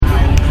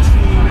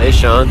Hey,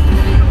 Sean.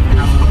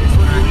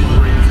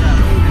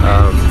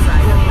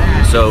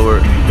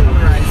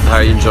 How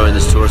are you enjoying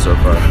this tour so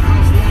far?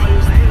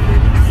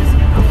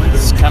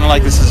 It's kind of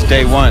like this is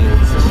day one,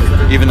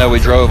 even though we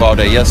drove all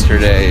day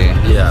yesterday.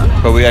 Yeah.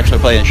 But we actually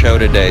play a show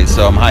today,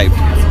 so I'm hyped.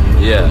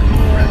 Yeah.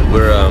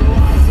 We're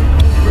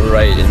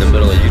right in the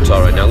middle of Utah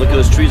right now. Look at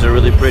those trees; they're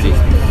really pretty.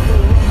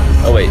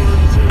 Oh wait,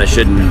 I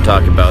shouldn't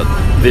talk about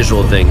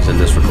visual things in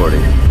this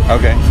recording.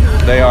 Okay.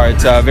 They are.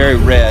 It's very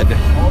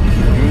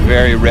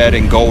red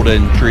and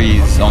golden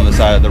trees on the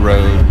side of the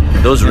road.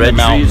 Those red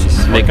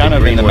trees make the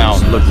green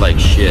ones look like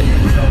shit.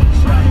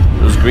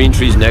 Those green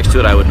trees next to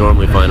it I would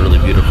normally find really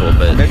beautiful,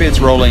 but... Maybe it's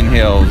rolling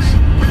hills.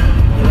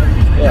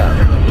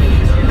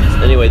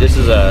 Yeah. Anyway, this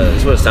is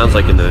what it sounds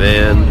like in the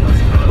van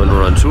when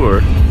we're on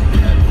tour.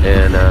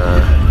 And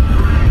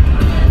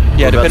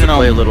yeah, we're about to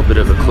play a little bit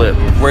of a clip.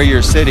 Where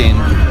you're sitting,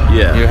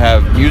 yeah, you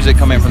have music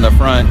coming from the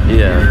front,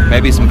 yeah,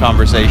 maybe some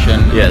conversation,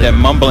 yeah, and then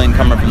mumbling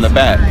coming from the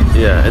back.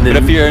 Yeah, and then,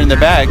 but if you're in the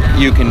back,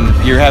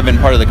 you're having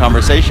part of the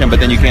conversation, but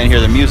then you can't hear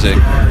the music.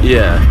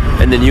 Yeah,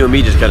 and then you and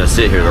me just kind of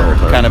sit here the whole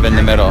time. Kind of in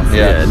the middle,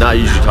 yeah. Not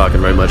usually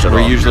talking very much at all.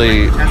 We're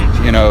usually,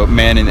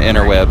 manning the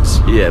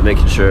interwebs. Yeah,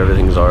 making sure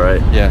everything's all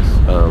right. Yes.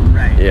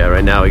 Yeah,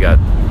 right now we got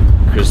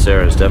Chris,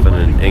 Sarah, and Stefan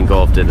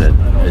engulfed in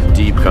a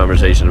deep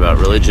conversation about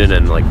religion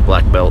and like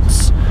black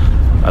belts.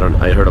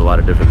 I heard a lot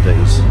of different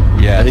things.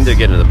 Yeah. I think they're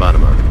getting to the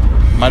bottom of it.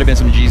 Might have been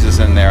some Jesus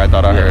in there. I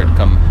thought I heard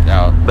come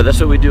out. But that's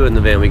what we do in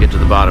the van. We get to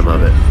the bottom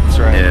of it. That's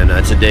right.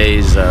 And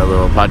today's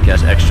little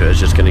podcast extra is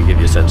just going to give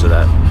you a sense of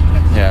that.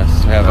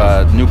 Yes. We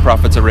have New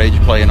Prophets of Rage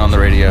playing on the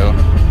radio.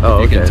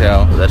 Oh, okay. You can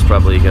tell. Well, that's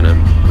probably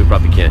we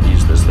probably can't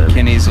use this then.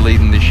 Kenny's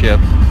leading the ship.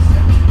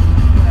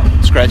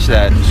 Scratch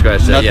that.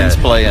 Nothing's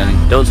playing.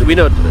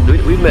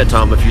 We've met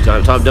Tom a few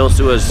times. Tom, Don't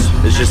Sue Us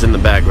is just in the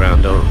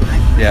background.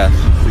 Yeah.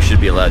 We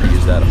should be allowed to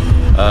use that.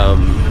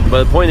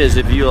 But the point is,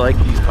 if you like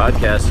these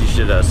podcasts, you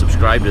should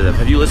subscribe to them.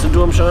 Have you listened to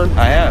them, Sean?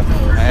 I have.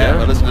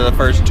 Yeah? I listened to the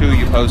first two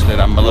you posted.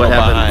 I'm a little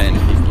behind.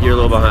 You're a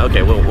little behind.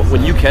 Okay, well,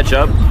 when you catch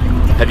up,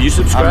 have you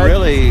subscribed? I'm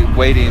really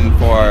waiting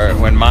for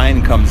when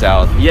mine comes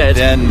out. Yeah,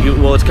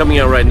 it's coming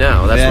out right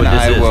now. That's what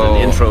this is, an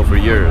intro for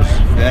yours.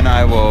 Then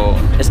I will...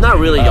 It's not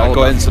really all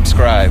go ahead and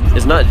subscribe.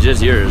 It's not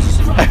just yours.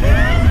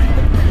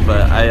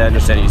 But I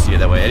understand you see it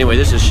that way. Anyway,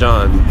 this is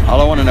Sean.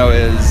 All I want to know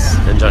is,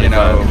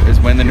 is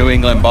when the New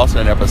England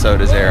Boston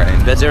episode is airing.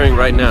 That's airing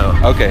right now.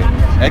 Okay,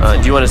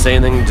 excellent. Do you want to say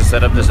anything to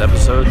set up this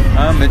episode?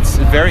 It's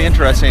very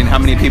interesting how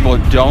many people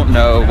don't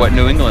know what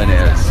New England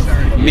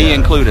is, me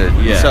included.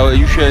 Yeah. So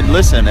you should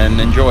listen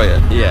and enjoy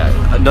it.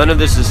 Yeah, none of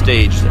this is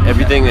staged.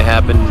 Everything that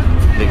happened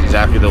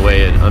exactly the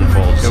way it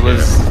unfolds. It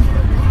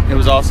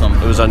was awesome.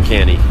 It was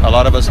uncanny. A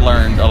lot of us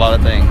learned a lot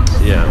of things.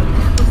 Yeah.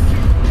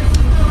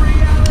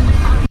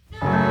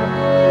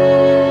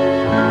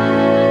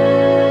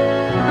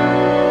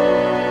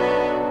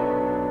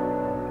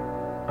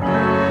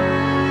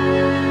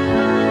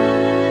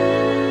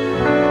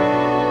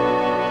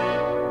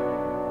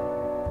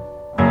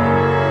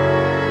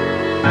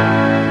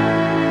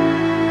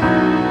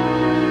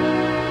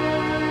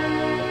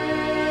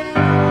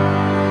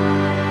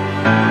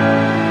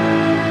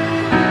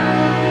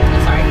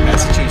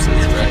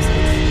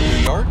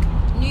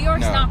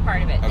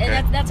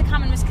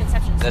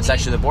 That's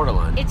actually the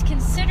borderline. It's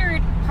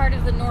considered part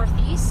of the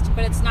Northeast,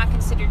 but it's not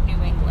considered New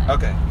England.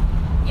 Okay.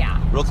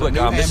 Yeah. Real quick,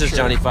 this is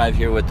Johnny Five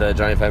here with the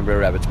Johnny Five Brer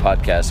Rabbits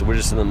podcast. So we're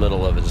just in the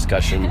middle of a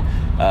discussion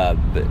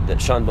that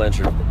Sean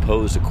Blanchard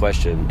posed a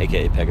question,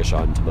 a.k.a.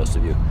 Pegashawn to most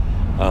of you,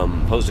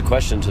 posed a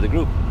question to the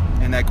group.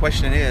 And that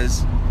question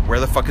is,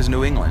 where the fuck is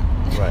New England?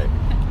 Right.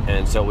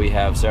 And so we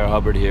have Sarah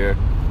Hubbard here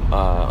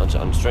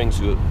on strings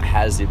who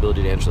has the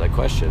ability to answer that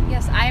question.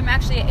 Yes, I am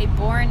actually a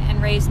born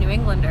and raised New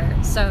Englander,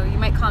 so you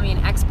might call me an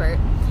expert.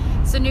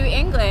 So New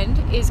England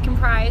is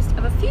comprised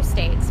of a few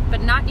states,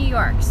 but not New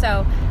York.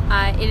 So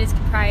it is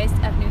comprised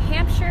of New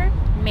Hampshire,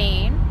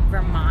 Maine,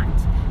 Vermont,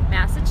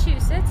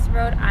 Massachusetts,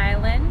 Rhode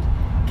Island,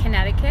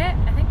 Connecticut.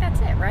 I think that's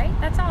it, right?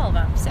 That's all of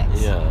them.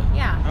 6. Yeah.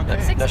 Yeah.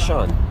 Okay. 6 now,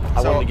 Sean,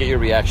 I wanted to get your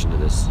reaction to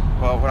this.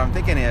 Well, what I'm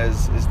thinking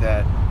is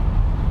that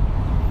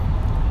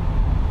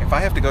if I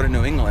have to go to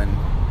New England,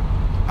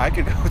 I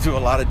could go to a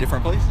lot of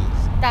different places.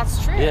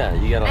 That's true. Yeah,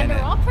 you gotta. And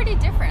they're all pretty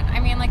different. I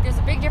mean, like, there's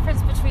a big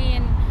difference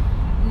between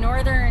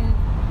northern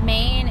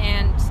Maine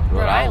and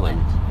Rhode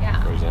Island.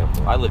 Yeah. For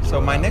example, I lived in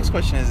Rhode my Island. next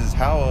question is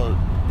how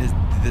did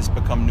this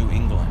become New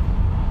England?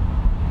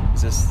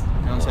 Is this,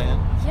 you know what I'm saying?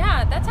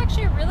 Yeah, that's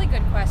actually a really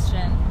good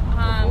question.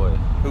 Oh boy.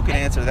 Who can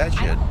answer that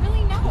shit? I don't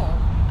really know.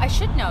 I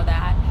should know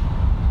that.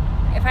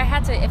 If I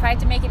had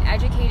to make an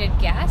educated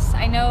guess,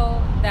 I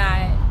know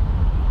that.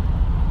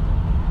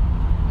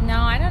 No,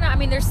 I don't know. I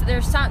mean, there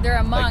are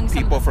among some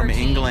people from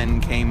 13.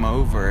 England came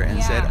over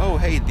and said, "Oh,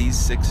 hey, these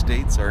 6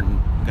 states are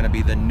going to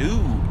be the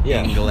new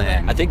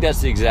England." I think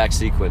that's the exact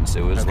sequence.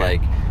 It was like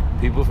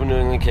people from New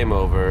England came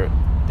over.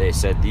 They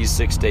said these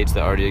 6 states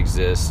that already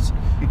exist,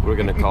 we're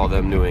going to call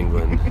them New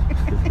England.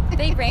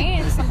 They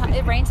rain.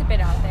 It rains a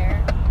bit out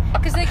there.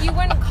 Because like you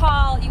wouldn't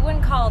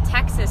call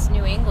Texas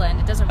New England.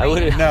 It doesn't I rain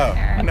wouldn't- out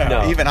there.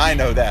 No. Even I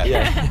know that.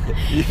 Yeah.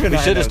 Even We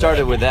I should know have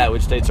started that. with that.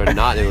 Which states are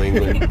not New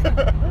England?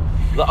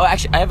 Oh,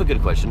 actually, I have a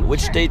good question.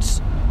 Which Sure.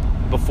 states,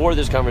 before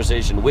this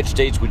conversation, which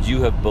states would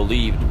you have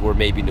believed were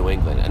maybe New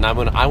England? And I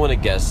want to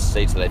guess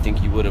states that I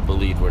think you would have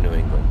believed were New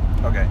England.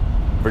 Okay.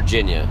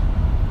 Virginia.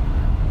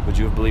 Would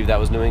you have believed that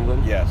was New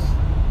England? Yes.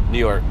 New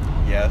York.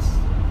 Yes.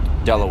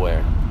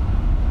 Delaware.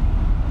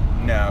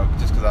 No,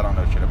 just because I don't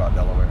know shit about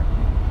Delaware.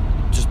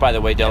 Just by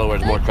the way, Delaware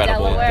is more Like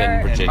credible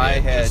Delaware- than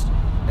Virginia.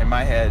 In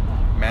my head,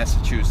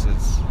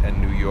 Massachusetts and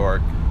New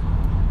York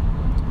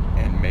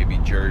and maybe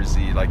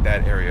Jersey, like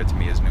that area to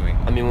me is New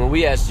England. I mean, when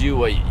we asked you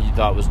what you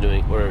thought was New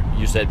England, or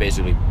you said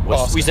basically,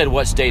 Boston. we said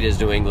what state is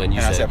New England, you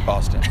and I said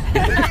Boston.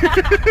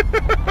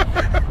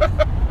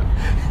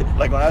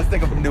 Like when I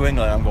think of New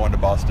England, I'm going to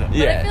Boston. But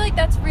Yeah. I feel like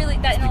that's really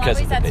that in a lot because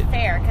of of ways the that's date.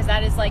 fair because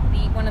that is like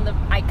one of the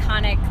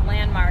iconic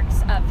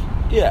landmarks of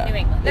Yeah, New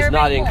England. There it's are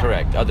not many more.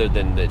 incorrect, other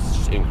than that it's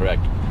just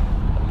incorrect,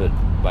 but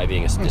by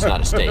being it's not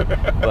a state.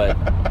 But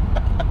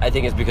I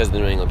think it's because of the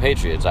New England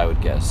Patriots, I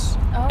would guess,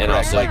 Oh, and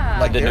also yeah.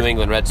 like the they're- New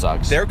England Red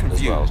Sox. They're as well.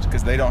 confused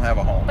because they don't have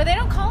a home. But they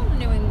don't call them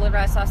the New England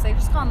Red Sox. They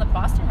just call them the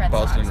Boston Red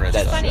Sox. Boston Red which is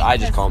Sox. That's, funny I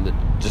just because- call them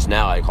just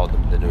now. I called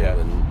them the New Yeah.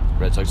 England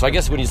Red Sox. So I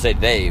guess when you say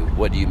they,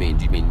 what do you mean?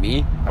 Do you mean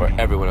me or I mean-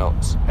 everyone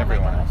else?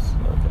 Everyone Oh my else.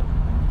 Okay.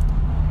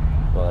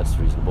 Well, that's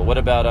reasonable. What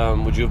about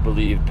would you have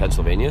believed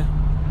Pennsylvania?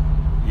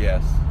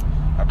 Yes.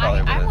 I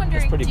probably would I'm have.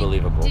 wondering. pretty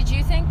believable. Did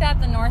you think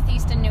that the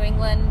Northeast and New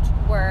England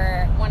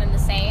were one and the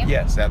same?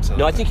 Yes,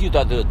 absolutely. No, I think you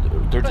thought the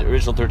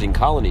original 13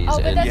 colonies Oh,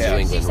 but in that's New Yeah. you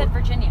England said were.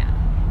 Virginia.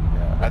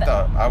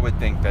 Yeah, I would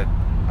think that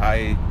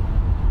I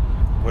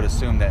would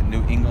assume that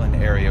New England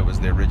area was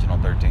the original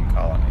 13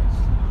 colonies.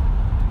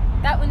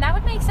 That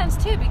would make sense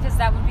too because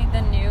that would be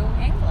the New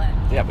England.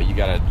 Yeah, but you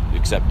gotta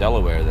accept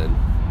Delaware then.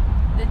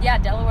 Yeah,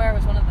 Delaware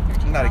was one of the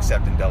 13. I'm not colonies.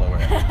 accepting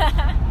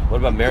Delaware. What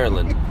about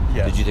Maryland?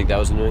 Yes. Did you think that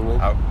was in New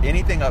England?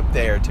 Anything up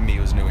there to me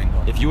was New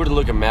England. If you were to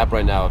look at a map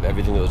right now of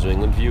everything that was New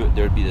England for you,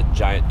 there would be the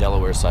giant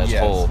Delaware-sized yes.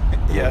 hole.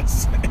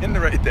 Yes, and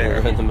right there.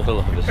 in the middle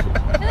of it,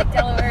 I feel like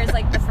Delaware is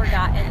like the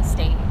forgotten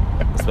state.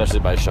 especially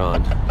by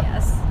Sean.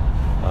 Yes.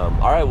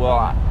 All right, well,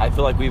 I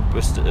feel like we've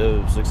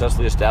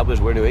successfully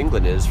established where New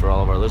England is for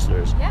all of our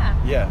listeners. Yeah.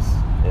 Yes.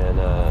 And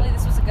Hopefully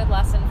this was a good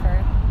lesson for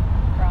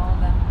all of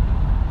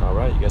them. all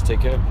right, you guys take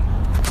care.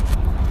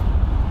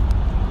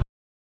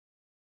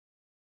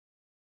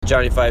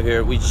 Johnny Five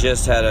here. We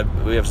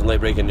have some late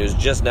breaking news.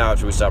 Just now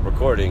after we stopped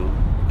recording,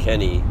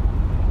 Kenny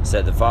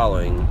said the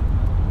following.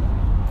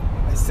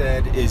 I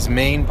said, is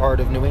Maine part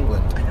of New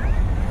England?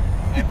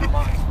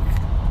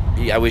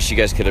 I wish you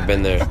guys could have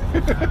been there.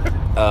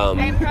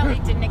 I probably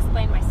didn't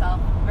explain myself.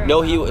 Very No,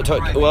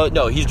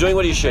 well. he's doing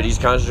what he should. He's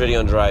concentrating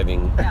on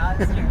driving Yeah,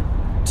 that's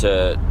true.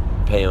 to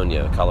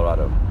Paonia,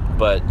 Colorado.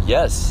 But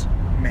yes,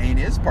 Maine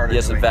is part of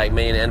yes, New in fact,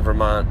 England. Maine and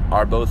Vermont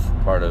are both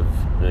part of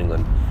New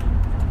England.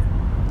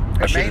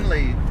 I And should've-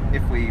 mainly,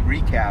 if we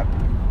recap,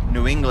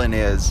 New England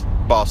is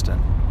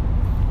Boston.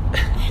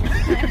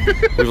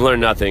 We've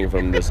learned nothing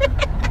from this.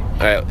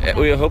 All right,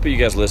 we hope you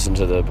guys listen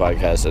to the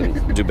podcast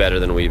and do better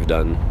than we've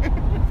done.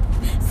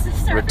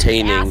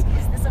 Retaining. Ask,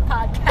 is this a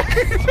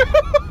podcast?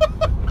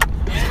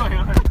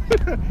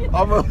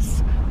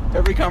 Almost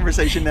every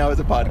conversation now is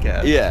a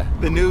podcast. Yeah.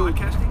 The new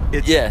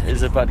it's Yeah,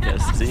 it's a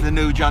podcast. See? It's the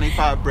new Johnny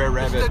Five Brer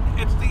Rabbit.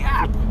 It's the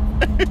app.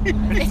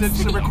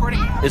 It's the recording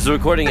app. It's a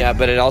recording app,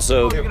 but it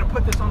also You're gonna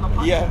put this on the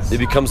podcast. Yes. it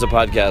becomes a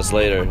podcast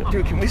later.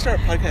 Dude, can we start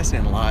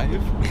podcasting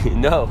live?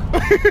 No,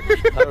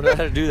 I don't know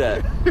how to do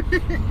that.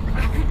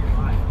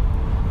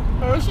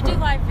 We should do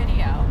live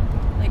video,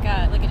 like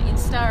an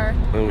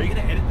Insta. Are you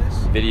gonna edit this?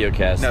 Video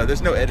cast. No,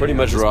 there's no editing. Pretty of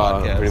much this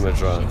raw. podcast. Pretty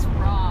much raw. It's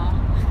raw.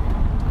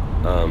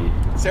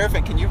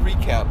 Seraphin, can you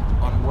recap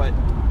on what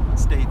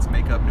states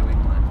make up New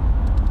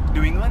England?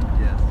 New England?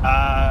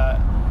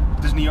 Yes.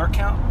 Does New York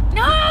count?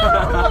 No.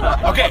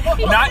 Okay,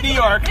 not New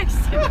York,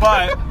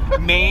 but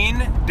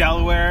Maine,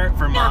 Delaware,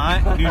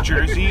 Vermont, New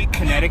Jersey,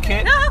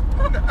 Connecticut,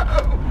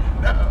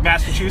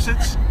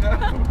 Massachusetts.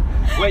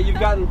 Wait, you've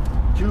gotten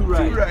two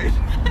right. Two right.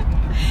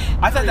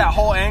 I thought that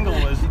whole angle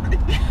was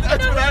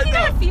That's what I You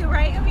got a thought. few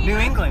right. I mean, New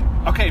England.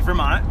 Okay,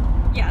 Vermont,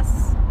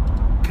 Yes.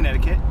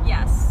 Connecticut,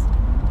 Yes.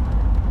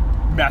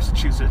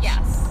 Massachusetts.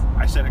 Yes.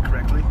 I said it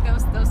correctly.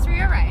 Those three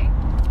are right.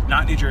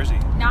 Not New Jersey.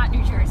 Not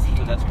New Jersey.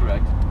 So that's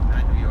correct.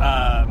 Not New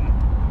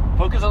York.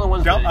 Focus on the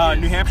ones that it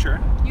New is. Hampshire.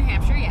 New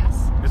Hampshire.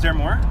 Yes. Is there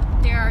more?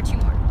 There are two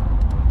more.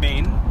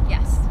 Maine,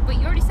 Yes. Wait,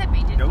 you already said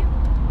Maine, didn't Nope.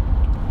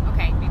 you?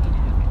 Okay, maybe you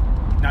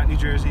did. Okay. not New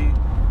Jersey.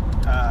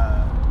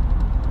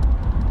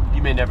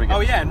 You may never get. Oh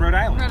yeah, and Rhode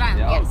Island. Rhode Island.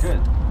 Yeah, Yes.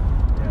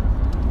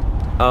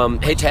 oh,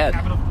 good. Hey Tad,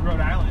 Capital of Rhode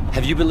Island.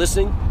 have you been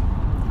listening?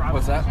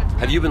 What's that?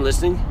 Have you been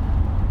listening?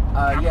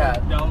 Yeah.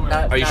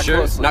 Delaware. Are you not sure?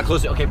 closely. Not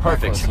closely. Okay,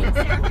 perfect. closely. I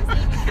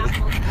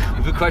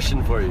have a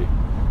question for you.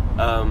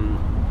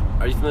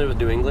 Are you familiar with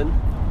New England?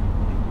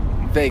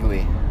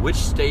 Vaguely. Which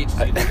states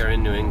do you think are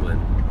in New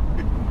England?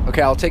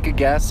 Okay, I'll take a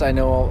guess. I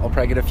know I'll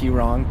probably get a few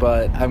wrong,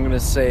 but I'm going to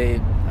say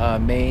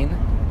Maine,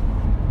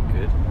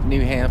 Good.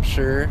 New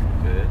Hampshire,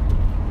 Good.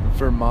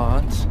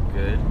 Vermont,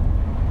 Good.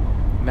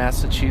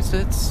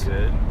 Massachusetts,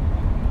 Good.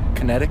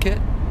 Connecticut,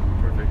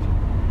 Perfect.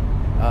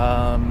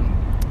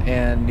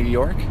 and New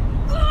York.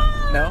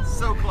 No?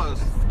 So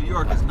close. New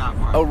York is not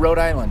far. Oh, Rhode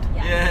Island.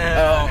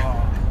 Yeah.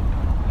 Oh.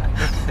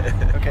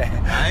 Okay.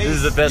 Nice. This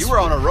is the best. You were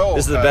on a roll.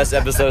 This is the best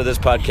episode of this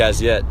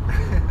podcast yet.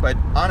 But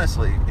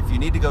honestly, if you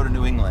need to go to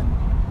New England,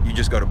 you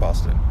just go to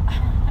Boston.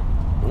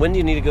 When do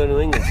you need to go to New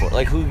England for?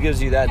 Like, who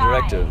gives you that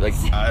directive? Like,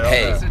 I don't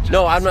hey, know.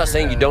 no, I'm not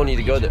saying you don't need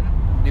to go there.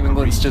 New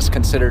England's just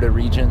considered a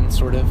region,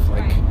 sort of.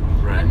 Like,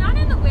 But not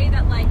in the way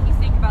that like you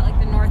think about like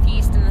the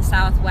Northeast and the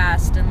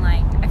Southwest, and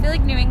like I feel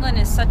like New England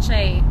is such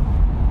a.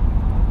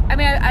 I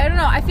mean, I don't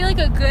know. I feel like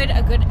a good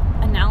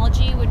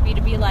analogy would be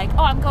to be like,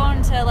 oh, I'm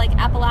going to like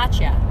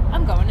Appalachia.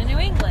 I'm going to New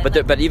England. But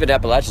Like, but even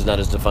Appalachia's not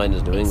as defined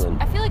as New it's-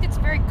 England. I feel like it's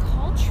very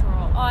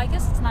cultural. Oh, I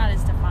guess it's not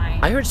as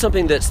defined. I heard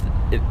something that's,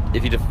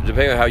 if you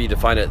depending on how you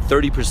define it,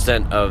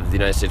 30% of the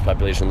United States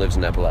population lives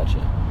in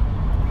Appalachia.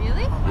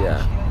 Really?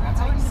 Yeah.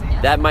 I wouldn't have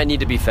guessed. That might need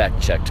to be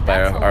fact checked by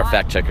That's a our lot.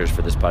 fact checkers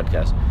for this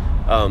podcast.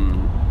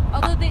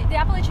 Although the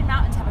Appalachian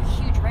Mountains have a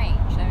huge range.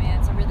 I mean,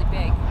 it's a really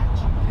big.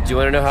 Do you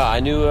want to know how I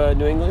knew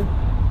New England?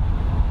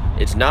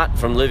 It's not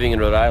from living in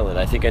Rhode Island.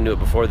 I think I knew it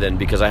before then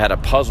because I had a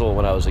puzzle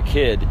when I was a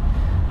kid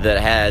that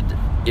had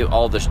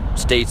all the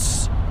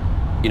states,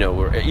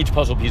 where each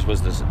puzzle piece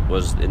was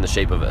in the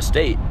shape of a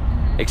state,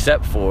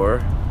 except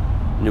for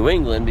New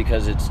England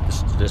because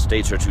the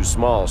states are too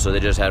small, so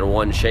they just had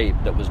one shape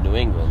that was New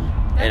England,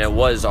 and it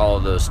was all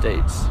of those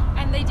states.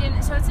 And they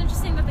didn't. So it's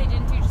interesting that they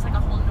didn't do just like a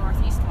whole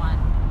Northeast one,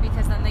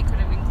 because then they could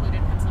have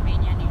included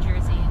Pennsylvania, New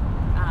Jersey,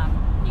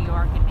 New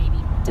York, and maybe.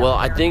 Well,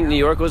 I Delaware. think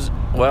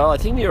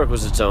New York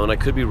was its own. I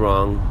could be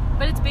wrong,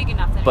 But it's big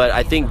enough that. but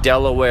I think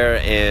Delaware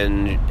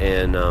and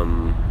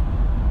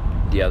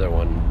the other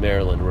one,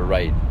 Maryland, were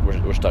right.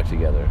 We're stuck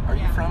together. are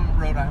you Yeah. from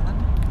Rhode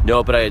Island?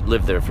 No, but I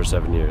lived there for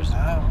 7 years.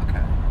 Oh,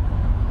 okay.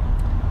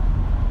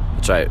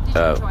 That's right. Did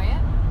you enjoy it?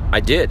 I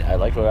did. I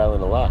liked Rhode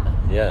Island a lot.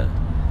 Yeah.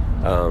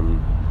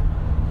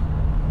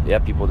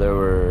 People there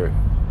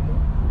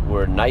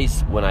were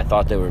nice when I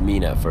thought they were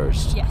mean at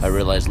first. Yes. I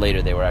realized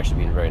later they were actually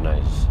being very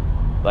nice.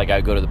 Like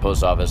I'd go to the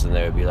post office and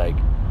they would be like,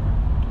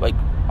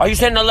 are you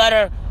sending a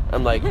letter?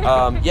 I'm like,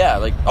 yeah.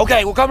 Like,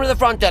 okay, we'll come to the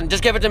front then.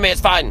 Just give it to me.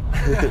 It's fine.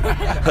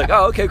 Like,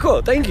 oh, okay,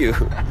 cool. Thank you.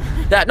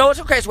 Yeah, no, it's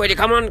okay, sweetie.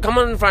 Come on in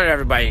front of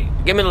everybody.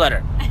 Give me the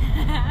letter.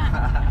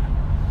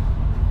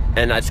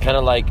 And it's kind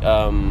of like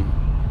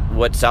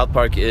what South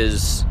Park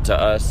is to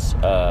us,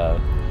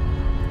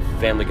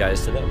 Family Guy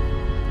is to them.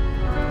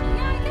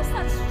 Yeah, I guess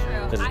that's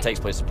true. Because it takes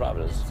place in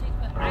Providence.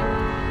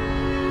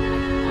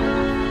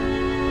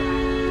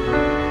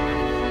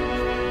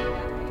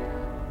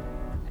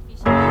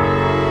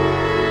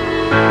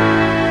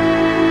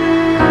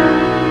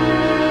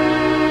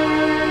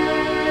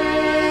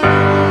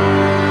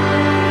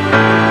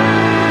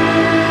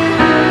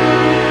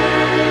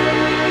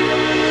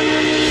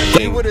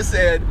 He would have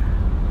said,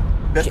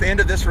 that's the end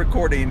of this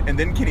recording, and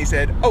then Kenny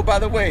said, oh, by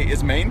the way,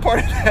 is Maine part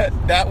of that?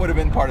 That would have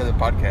been part of the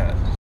podcast.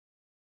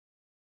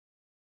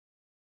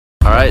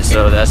 All right,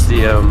 so that's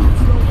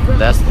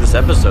this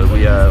episode.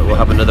 We'll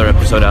have another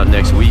episode out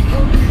next week.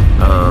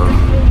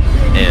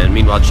 And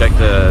meanwhile, check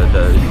the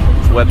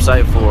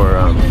website for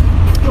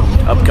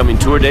upcoming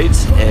tour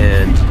dates,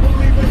 and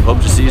hope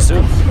to see you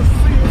soon.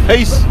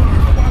 Peace.